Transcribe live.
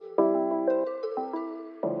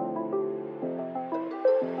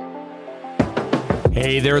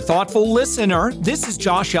Hey there, thoughtful listener. This is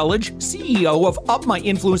Josh Elledge, CEO of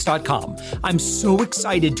UpMyInfluence.com. I'm so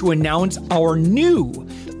excited to announce our new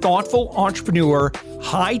Thoughtful Entrepreneur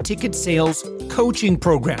high-ticket sales coaching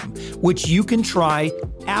program, which you can try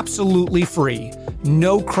absolutely free.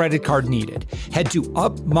 No credit card needed. Head to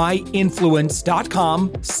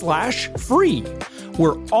UpMyInfluence.com/free.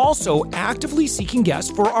 We're also actively seeking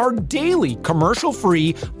guests for our daily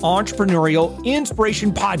commercial-free entrepreneurial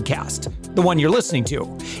inspiration podcast, the one you're listening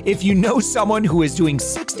to. If you know someone who is doing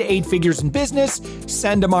 6 to 8 figures in business,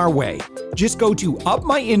 send them our way. Just go to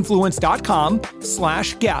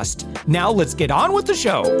UpMyInfluence.com/guest. Now let's get on with the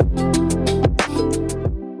show.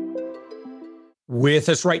 With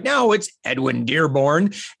us right now, it's Edwin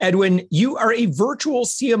Dearborn. Edwin, you are a virtual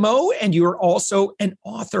CMO and you are also an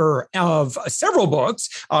author of several books,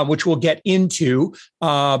 which we'll get into.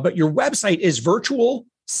 But your website is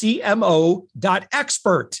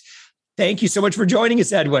virtualcmo.expert. Thank you so much for joining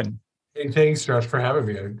us, Edwin. Hey, thanks, Josh, for having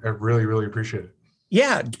me. I really, really appreciate it.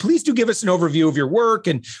 Yeah, please do give us an overview of your work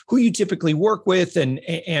and who you typically work with and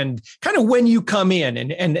kind of when you come in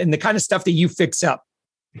and the kind of stuff that you fix up.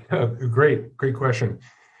 Yeah, great question.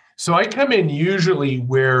 So I come in usually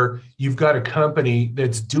where you've got a company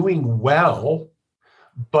that's doing well,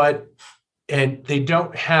 and they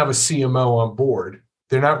don't have a CMO on board.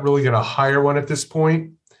 They're not really going to hire one at this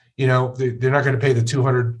point. You know, they're not going to pay the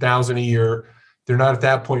 $200,000 a year. They're not at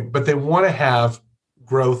that point, but they want to have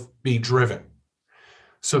growth be driven.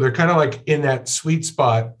 So they're kind of like in that sweet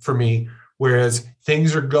spot for me, whereas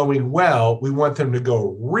things are going well, we want them to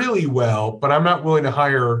go really well, but I'm not willing to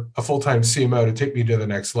hire a full-time CMO to take me to the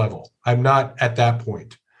next level. I'm not at that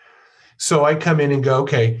point. So I come in and go,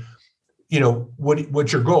 okay, you know,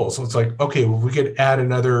 what's your goal? So it's like, okay, well, we could add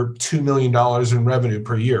another $2 million in revenue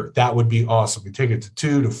per year. That would be awesome. We take it to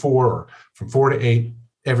 2 to 4, or from 4 to 8,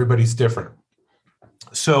 everybody's different.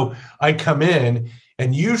 So I come in,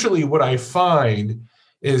 and usually what I find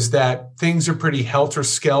is that things are pretty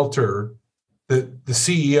helter-skelter. The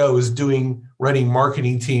CEO is running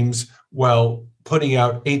marketing teams while putting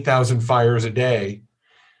out 8,000 fires a day.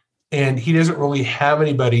 And he doesn't really have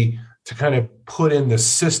anybody to kind of put in the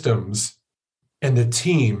systems and the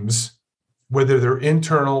teams, whether they're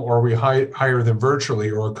internal or we hire them virtually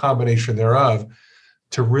or a combination thereof,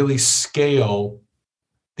 to really scale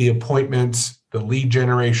the appointments, the lead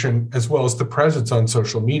generation, as well as the presence on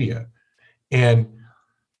social media. And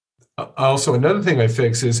also, another thing I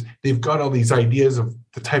fix is they've got all these ideas of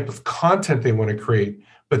the type of content they want to create,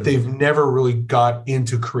 but they've never really got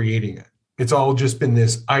into creating it. It's all just been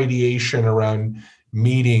this ideation around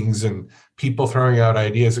meetings and people throwing out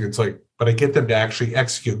ideas. It's like, but I get them to actually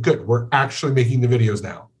execute. Good, we're actually making the videos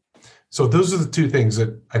now. So those are the two things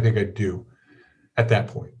that I think I do at that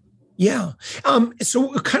point. Yeah.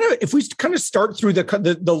 So kind of, if we kind of start through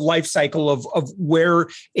the life cycle of where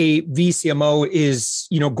a VCMO is,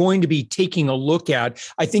 you know, going to be taking a look at,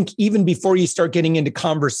 I think even before you start getting into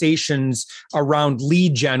conversations around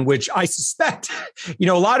lead gen, which I suspect, you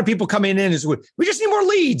know, a lot of people coming in is, we just need more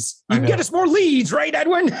leads. You can get us more leads, right,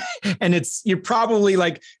 Edwin? And you're probably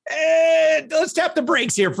like, let's tap the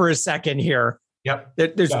brakes here for a second here.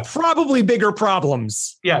 Yep. There's probably bigger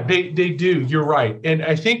problems. Yeah, they do. You're right. And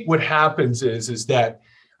I think what happens is that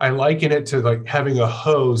I liken it to like having a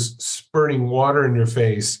hose spurting water in your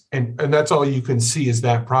face. And that's all you can see is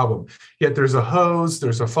that problem. Yet there's a hose,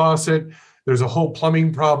 there's a faucet, there's a whole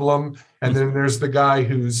plumbing problem. And then there's the guy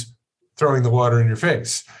who's throwing the water in your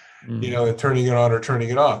face, you know, and turning it on or turning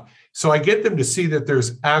it off. So I get them to see that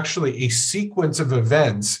there's actually a sequence of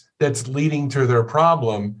events that's leading to their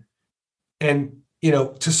problem. And, you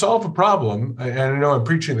know, to solve a problem, and I know I'm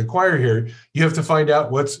preaching the choir here, you have to find out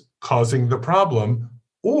what's causing the problem.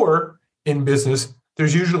 Or in business,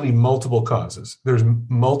 there's usually multiple causes. There's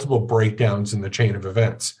multiple breakdowns in the chain of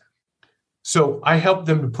events. So I help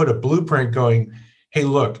them to put a blueprint going, hey,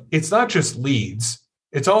 look, it's not just leads,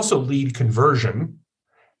 it's also lead conversion.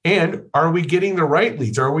 And are we getting the right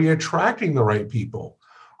leads? Are we attracting the right people?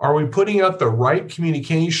 Are we putting out the right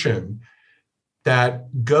communication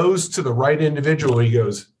that goes to the right individual? He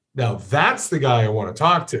goes, now that's the guy I want to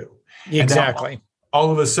talk to. Exactly.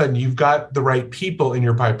 All of a sudden, you've got the right people in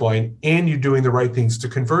your pipeline and you're doing the right things to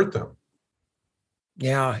convert them.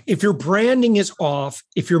 Yeah. If your branding is off,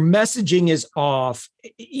 if your messaging is off,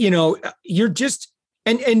 you know, you're just,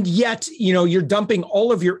 and yet, you know, you're dumping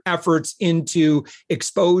all of your efforts into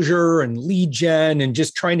exposure and lead gen and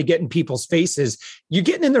just trying to get in people's faces. You're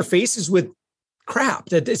getting in their faces with crap,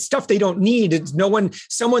 that it's stuff they don't need. It's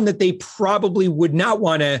someone that they probably would not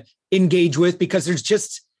want to engage with because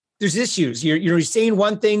there's issues. You're saying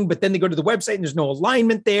one thing, but then they go to the website and there's no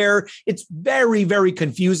alignment there. It's very, very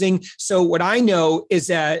confusing. So what I know is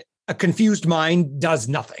that a confused mind does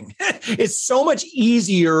nothing. It's so much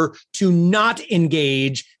easier to not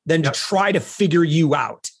engage than to try to figure you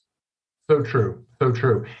out. So true. So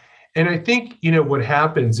true. And I think, what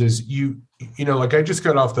happens is like I just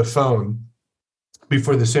got off the phone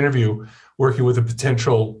before this interview working with a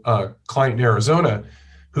potential client in Arizona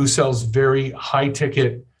who sells very high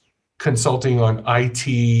ticket consulting on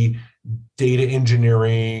IT, data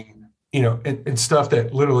engineering, and stuff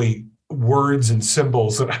that literally words and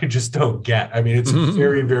symbols that I just don't get. I mean, it's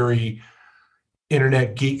very, very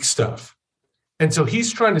internet geek stuff. And so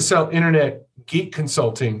he's trying to sell internet geek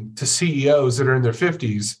consulting to CEOs that are in their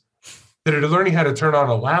 50s that are learning how to turn on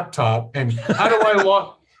a laptop and how do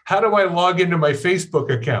I log into my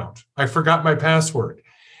Facebook account? I forgot my password.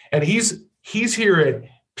 And he's here at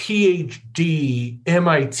PhD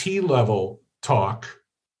MIT level talk.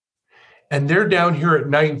 And they're down here at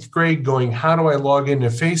 9th grade going, how do I log into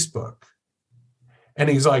Facebook? And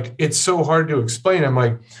he's like, it's so hard to explain. I'm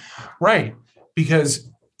like, right, because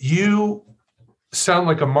you sound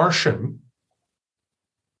like a Martian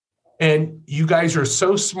and you guys are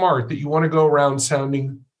so smart that you want to go around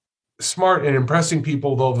sounding smart and impressing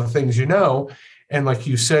people with all the things you know. And like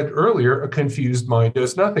you said earlier, a confused mind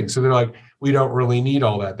does nothing. So they're like, we don't really need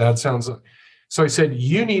all that. That sounds like... So I said,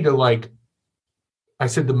 you need to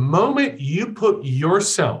the moment you put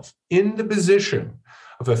yourself in the position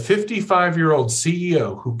of a 55-year-old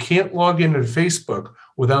CEO who can't log into Facebook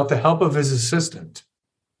without the help of his assistant,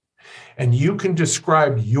 and you can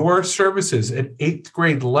describe your services at 8th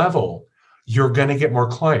grade level, you're going to get more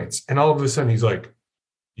clients. And all of a sudden he's like,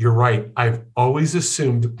 you're right. I've always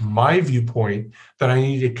assumed my viewpoint that I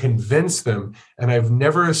need to convince them. And I've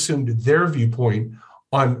never assumed their viewpoint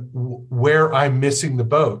on where I'm missing the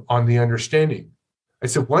boat on the understanding. I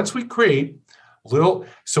said, once we create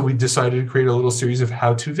so we decided to create a little series of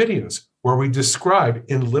how-to videos where we describe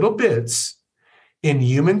in little bits, in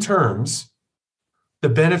human terms, the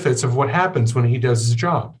benefits of what happens when he does his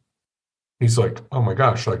job. He's like, oh my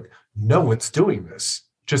gosh, no one's doing this.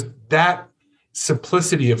 Just that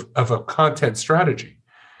simplicity of a content strategy.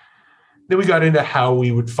 Then we got into how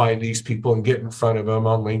we would find these people and get in front of them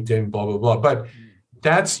on LinkedIn, blah, blah, blah. But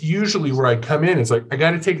that's usually where I come in. It's like, I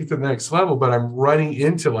got to take it to the next level, but I'm running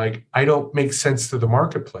into I don't make sense to the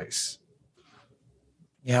marketplace.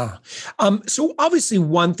 Yeah. So obviously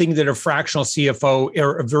one thing that a fractional CFO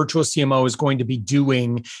or a virtual CMO is going to be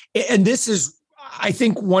doing, and this is, I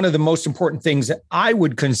think, one of the most important things that I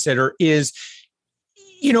would consider is,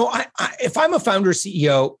 if I'm a founder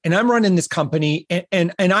CEO and I'm running this company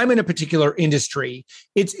and I'm in a particular industry,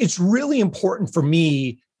 it's really important for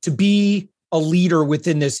me to be a leader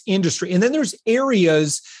within this industry. And then there's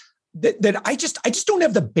areas that I just don't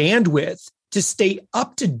have the bandwidth to stay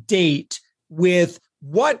up to date with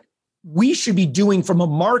what we should be doing from a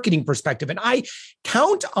marketing perspective. And I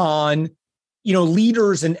count on,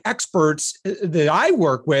 leaders and experts that I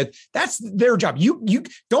work with. That's their job. You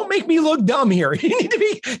don't make me look dumb here. You need to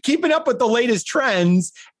be keeping up with the latest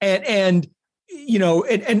trends and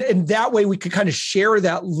that way we could kind of share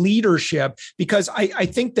that leadership, because I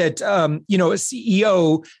think that, a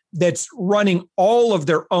CEO that's running all of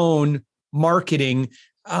their own marketing,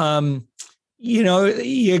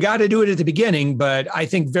 you got to do it at the beginning, but I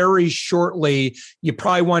think very shortly, you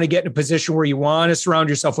probably want to get in a position where you want to surround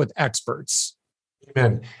yourself with experts.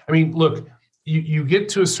 Amen. I mean, look, you get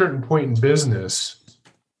to a certain point in business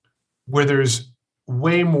where there's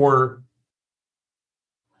way more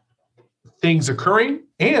things occurring.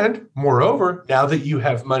 And moreover, now that you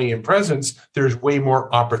have money and presence, there's way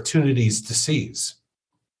more opportunities to seize.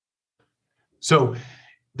 So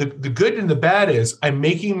the good and the bad is I'm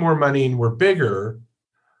making more money and we're bigger,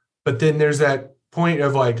 but then there's that point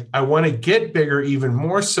of I want to get bigger even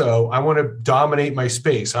more so. I want to dominate my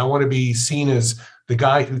space. I want to be seen as the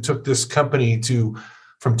guy who took this company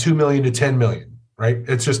from 2 million to 10 million, right?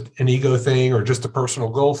 It's just an ego thing or just a personal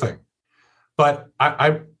goal thing. But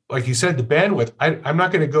I like you said, the bandwidth, I'm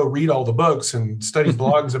not going to go read all the books and study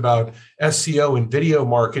blogs about SEO and video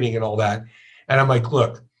marketing and all that. And I'm like,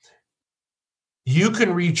 look, you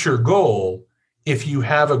can reach your goal if you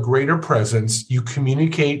have a greater presence, you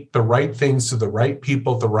communicate the right things to the right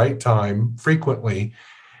people at the right time frequently.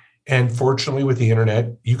 And fortunately, with the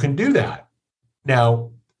internet, you can do that.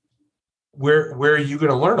 Now, where are you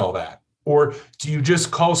going to learn all that? Or do you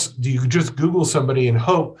just Google somebody and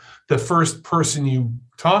hope the first person you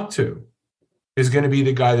talk to is going to be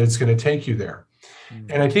the guy that's going to take you there?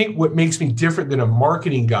 And I think what makes me different than a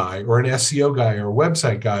marketing guy or an SEO guy or a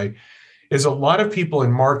website guy is a lot of people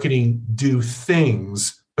in marketing do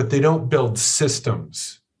things, but they don't build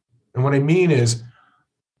systems. And what I mean is,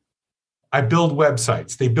 I build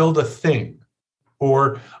websites, they build a thing.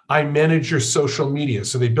 Or I manage your social media.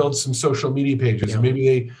 So they build some social media pages, and maybe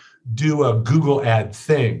they do a Google ad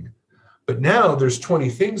thing. But now there's 20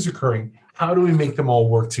 things occurring. How do we make them all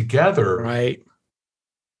work together? Right.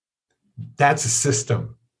 That's a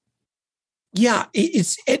system. Yeah,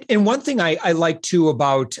 and one thing I like too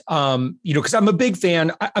about because I'm a big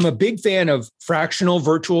fan of fractional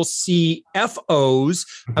virtual CFOs.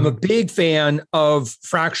 Mm-hmm. I'm a big fan of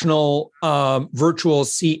fractional virtual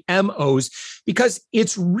CMOs, because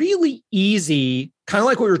it's really easy, kind of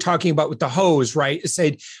like what we were talking about with the hose, right? To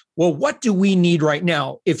say, well, what do we need right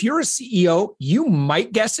now? If you're a CEO, you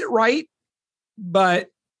might guess it right, but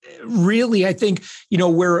really, I think,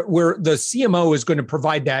 where the CMO is going to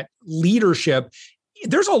provide that leadership,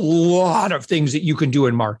 there's a lot of things that you can do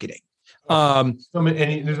in marketing. And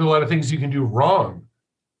there's a lot of things you can do wrong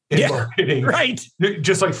in marketing. Right.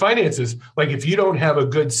 Just like finances. Like if you don't have a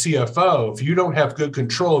good CFO, if you don't have good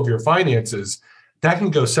control of your finances, that can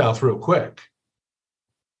go south real quick.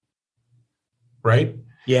 Right?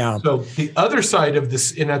 Yeah. So the other side of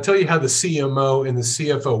this, and I'll tell you how the CMO and the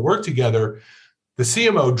CFO work together. The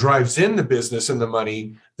CMO drives in the business and the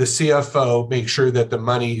money. The CFO makes sure that the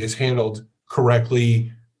money is handled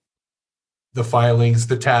correctly, the filings,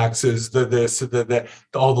 the taxes, the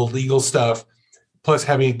all the legal stuff, plus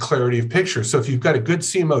having clarity of picture. So if you've got a good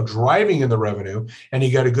CMO driving in the revenue and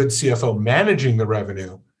you got a good CFO managing the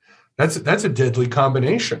revenue, that's a deadly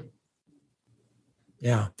combination.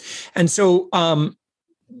 Yeah. And so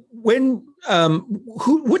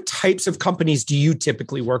what types of companies do you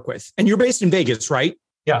typically work with? And you're based in Vegas, right?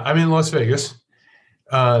 Yeah, I'm in Las Vegas,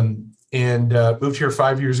 and moved here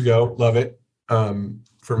 5 years ago. Love it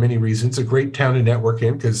for many reasons. A great town to network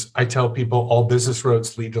in, because I tell people all business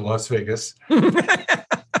roads lead to Las Vegas.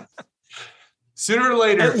 Sooner or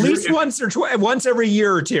later, at least once every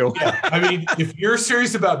year or two. Yeah, I mean, if you're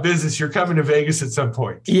serious about business, you're coming to Vegas at some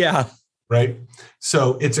point. Yeah, right.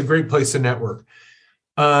 So it's a great place to network.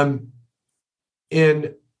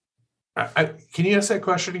 And can you ask that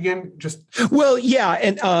question again? Yeah,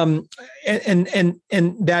 and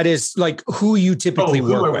that is like who you typically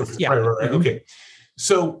work with. Yeah, right. Mm-hmm. Okay.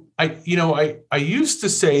 So I used to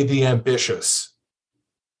say the ambitious,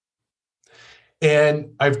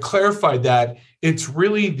 and I've clarified that it's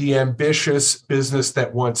really the ambitious business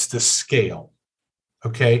that wants to scale.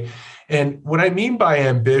 Okay, and what I mean by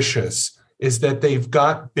ambitious is that they've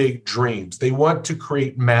got big dreams. They want to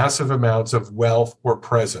create massive amounts of wealth or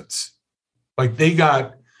presence. Like they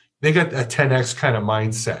got a 10X kind of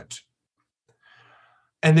mindset.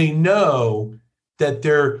 And they know that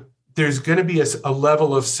there's going to be a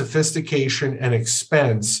level of sophistication and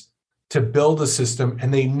expense to build a system.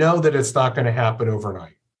 And they know that it's not going to happen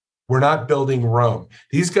overnight. We're not building Rome.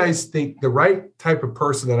 These guys think the right type of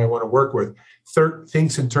person that I want to work with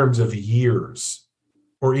thinks in terms of years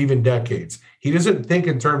or even decades. He doesn't think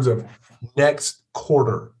in terms of next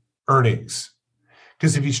quarter earnings.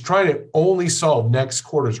 Because if he's trying to only solve next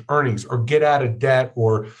quarter's earnings or get out of debt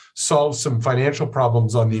or solve some financial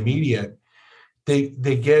problems on the immediate, they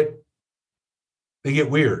get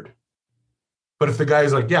weird. But if the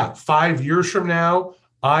guy's like, 5 years from now,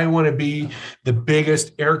 I want to be the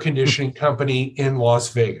biggest air conditioning company in Las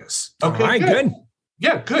Vegas. Okay, all right, good.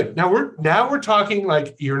 Yeah, good. Now we're talking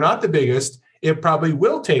like you're not the biggest. It probably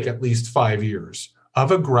will take at least 5 years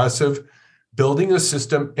of aggressive building a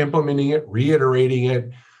system, implementing it, reiterating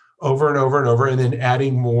it over and over and over, and then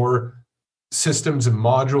adding more systems and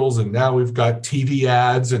modules. And now we've got TV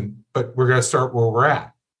ads, but we're going to start where we're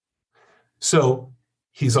at. So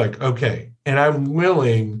he's like, okay. And I'm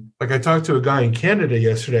willing, like I talked to a guy in Canada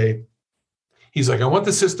yesterday. He's like, I want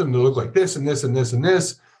the system to look like this and this and this and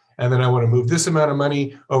this. And then I want to move this amount of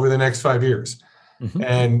money over the next 5 years. Mm-hmm.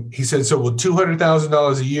 And he said, so will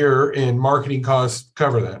 $200,000 a year in marketing costs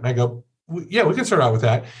cover that? And I go, yeah, we can start out with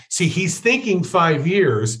that. See, he's thinking 5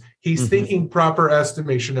 years. He's thinking proper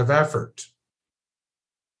estimation of effort.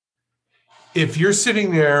 If you're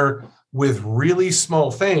sitting there with really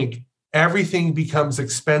small think, everything becomes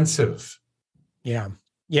expensive. Yeah.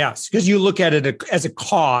 Yes. Because you look at it as a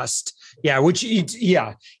cost. Yeah.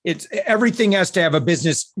 It's everything has to have a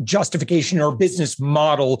business justification or business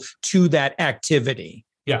model to that activity.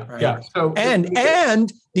 Yeah. Right? Yeah. So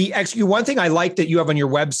and One thing I like that you have on your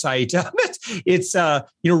website, it's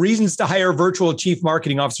reasons to hire a virtual chief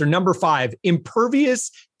marketing officer. Number 5,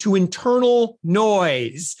 impervious to internal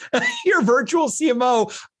noise. Your virtual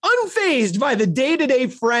CMO, unfazed by the day-to-day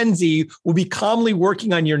frenzy, will be calmly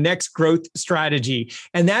working on your next growth strategy.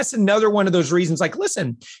 And that's another one of those reasons, like,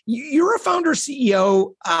 listen, you're a founder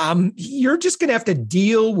CEO. You're just going to have to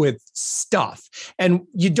deal with stuff. And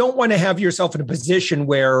you don't want to have yourself in a position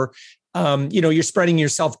where you're spreading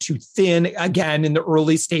yourself too thin again in the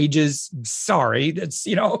early stages. Sorry, that's,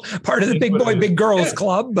 part of the big boy, big girls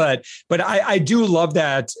club. But I do love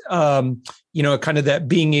that, kind of that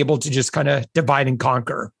being able to just kind of divide and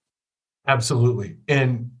conquer. Absolutely.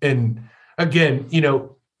 And again,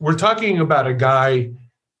 we're talking about a guy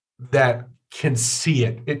that can see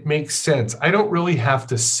it. It makes sense. I don't really have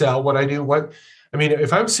to sell what I do.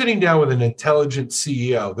 If I'm sitting down with an intelligent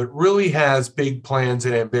CEO that really has big plans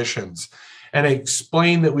and ambitions, and I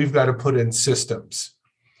explain that we've got to put in systems,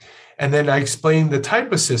 and then I explain the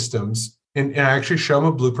type of systems, and I actually show them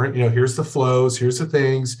a blueprint, here's the flows, here's the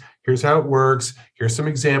things, here's how it works, here's some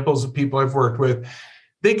examples of people I've worked with,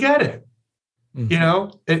 they get it.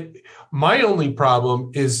 Mm-hmm. My only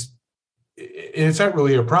problem is, and it's not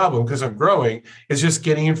really a problem because I'm growing, is just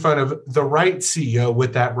getting in front of the right CEO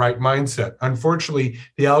with that right mindset. Unfortunately,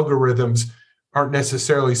 the algorithms aren't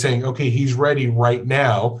necessarily saying, okay, he's ready right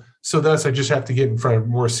now. So thus, I just have to get in front of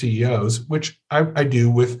more CEOs, which I do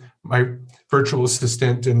with my virtual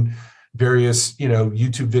assistant and various,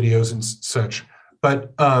 YouTube videos and such.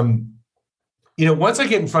 But, once I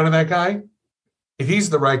get in front of that guy, if he's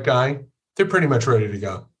the right guy, they're pretty much ready to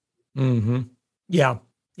go. Mm-hmm. Yeah.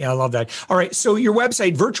 Yeah, I love that. All right. So your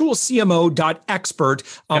website, virtualcmo.expert.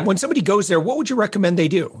 When somebody goes there, what would you recommend they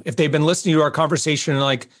do if they've been listening to our conversation and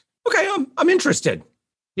like, okay, I'm interested.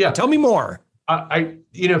 Yeah. Tell me more.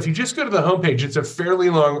 If you just go to the homepage, it's a fairly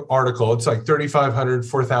long article. It's like 3,500,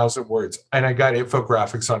 4,000 words. And I got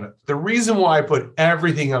infographics on it. The reason why I put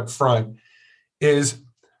everything up front is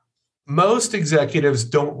most executives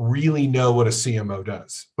don't really know what a CMO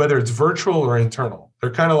does, whether it's virtual or internal.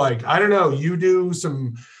 They're kind of like, I don't know, you do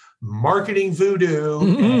some marketing voodoo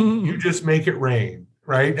and you just make it rain,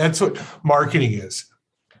 right? That's what marketing is.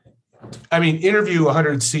 Interview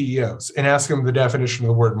 100 CEOs and ask them the definition of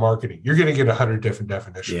the word marketing. You're going to get 100 different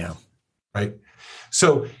definitions. Yeah. Right.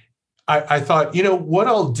 So I thought, what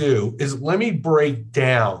I'll do is let me break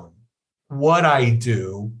down what I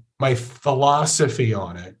do, my philosophy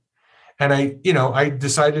on it. And I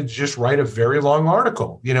decided to just write a very long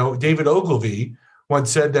article. David Ogilvy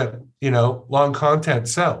once said that, long content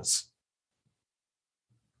sells.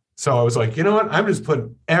 So I was like, I'm just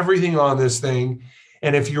putting everything on this thing.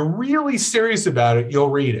 And if you're really serious about it,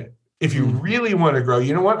 you'll read it. If you really want to grow,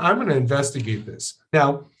 I'm going to investigate this.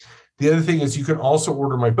 Now, the other thing is you can also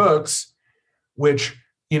order my books, which,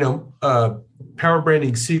 Power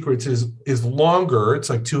Branding Secrets is longer. It's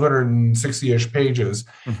like 260-ish pages,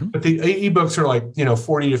 but the ebooks are like,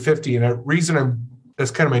 40 to 50. And the reason that's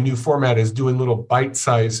kind of my new format is doing little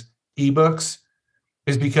bite-sized ebooks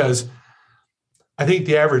is because I think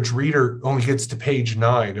the average reader only gets to page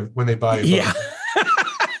 9 when they buy a book. Yeah.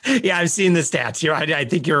 Yeah, I've seen the stats. I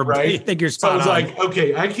think you're right. I think you're spot on. So I was like,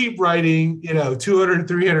 okay, I keep writing, 200,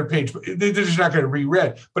 300 pages. They're just not going to be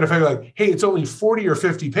read. But if I go like, hey, it's only 40 or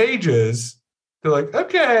 50 pages, they're like,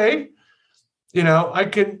 okay, I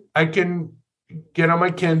can get on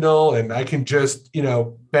my Kindle and I can just,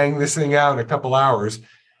 bang this thing out in a couple hours.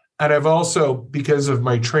 And I've also, because of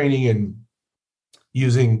my training and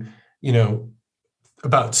using,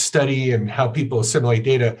 about study and how people assimilate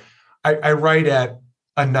data, I write at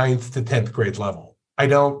a 9th to 10th grade level.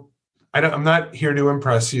 I'm not here to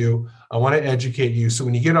impress you. I want to educate you. So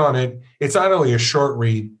when you get on it, it's not only a short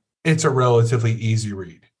read, it's a relatively easy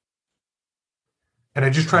read. And I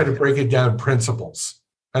just try to break it down principles.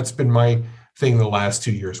 That's been my thing the last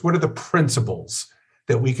 2 years. What are the principles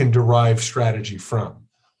that we can derive strategy from?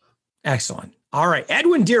 Excellent. All right.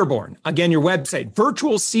 Edwin Dearborn, again, your website,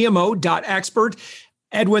 virtualcmo.expert.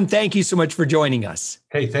 Edwin, thank you so much for joining us.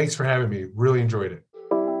 Hey, thanks for having me. Really enjoyed it.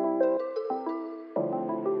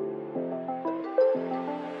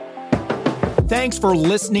 Thanks for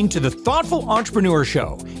listening to the Thoughtful Entrepreneur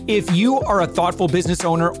Show. If you are a thoughtful business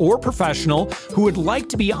owner or professional who would like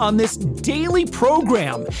to be on this daily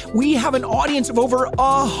program, we have an audience of over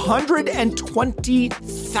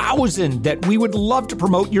 120,000 that we would love to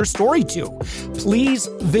promote your story to. Please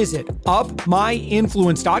visit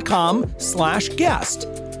upmyinfluence.com/guest.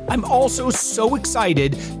 I'm also so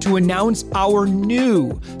excited to announce our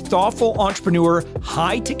new Thoughtful Entrepreneur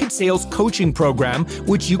high-ticket sales coaching program,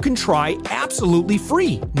 which you can try absolutely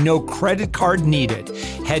free. No credit card needed.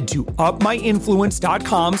 Head to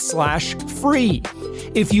upmyinfluence.com/free.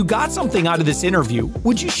 If you got something out of this interview,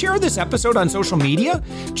 would you share this episode on social media?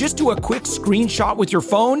 Just do a quick screenshot with your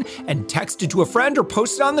phone and text it to a friend or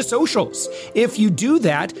post it on the socials. If you do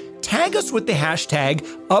that, tag us with the hashtag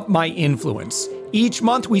UpMyInfluence. Each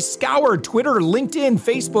month, we scour Twitter, LinkedIn,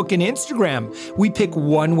 Facebook, and Instagram. We pick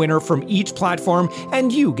one winner from each platform,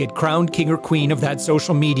 and you get crowned king or queen of that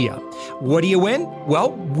social media. What do you win?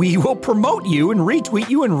 Well, we will promote you and retweet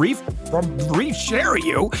you and reshare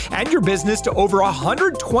you and your business to over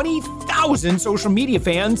 120,000 social media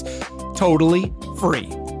fans, totally free.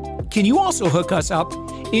 Can you also hook us up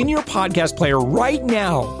in your podcast player right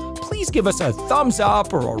now? Please give us a thumbs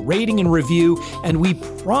up or a rating and review, and we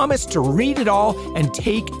promise to read it all and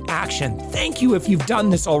take action. Thank you if you've done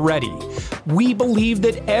this already. We believe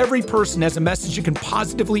that every person has a message that can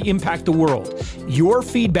positively impact the world. Your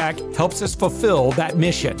feedback helps us fulfill that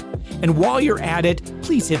mission. And while you're at it,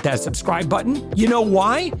 please hit that subscribe button. You know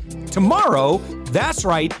why? Tomorrow, that's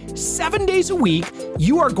right, 7 days a week,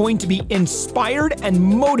 you are going to be inspired and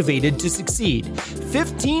motivated to succeed.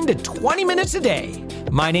 15 to 20 minutes a day.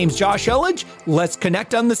 My name's Josh Elledge. Let's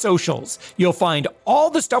connect on the socials. You'll find all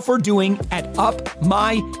the stuff we're doing at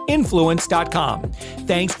upmyinfluence.com.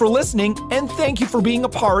 Thanks for listening, and thank you for being a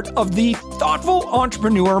part of the Thoughtful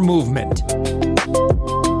Entrepreneur movement.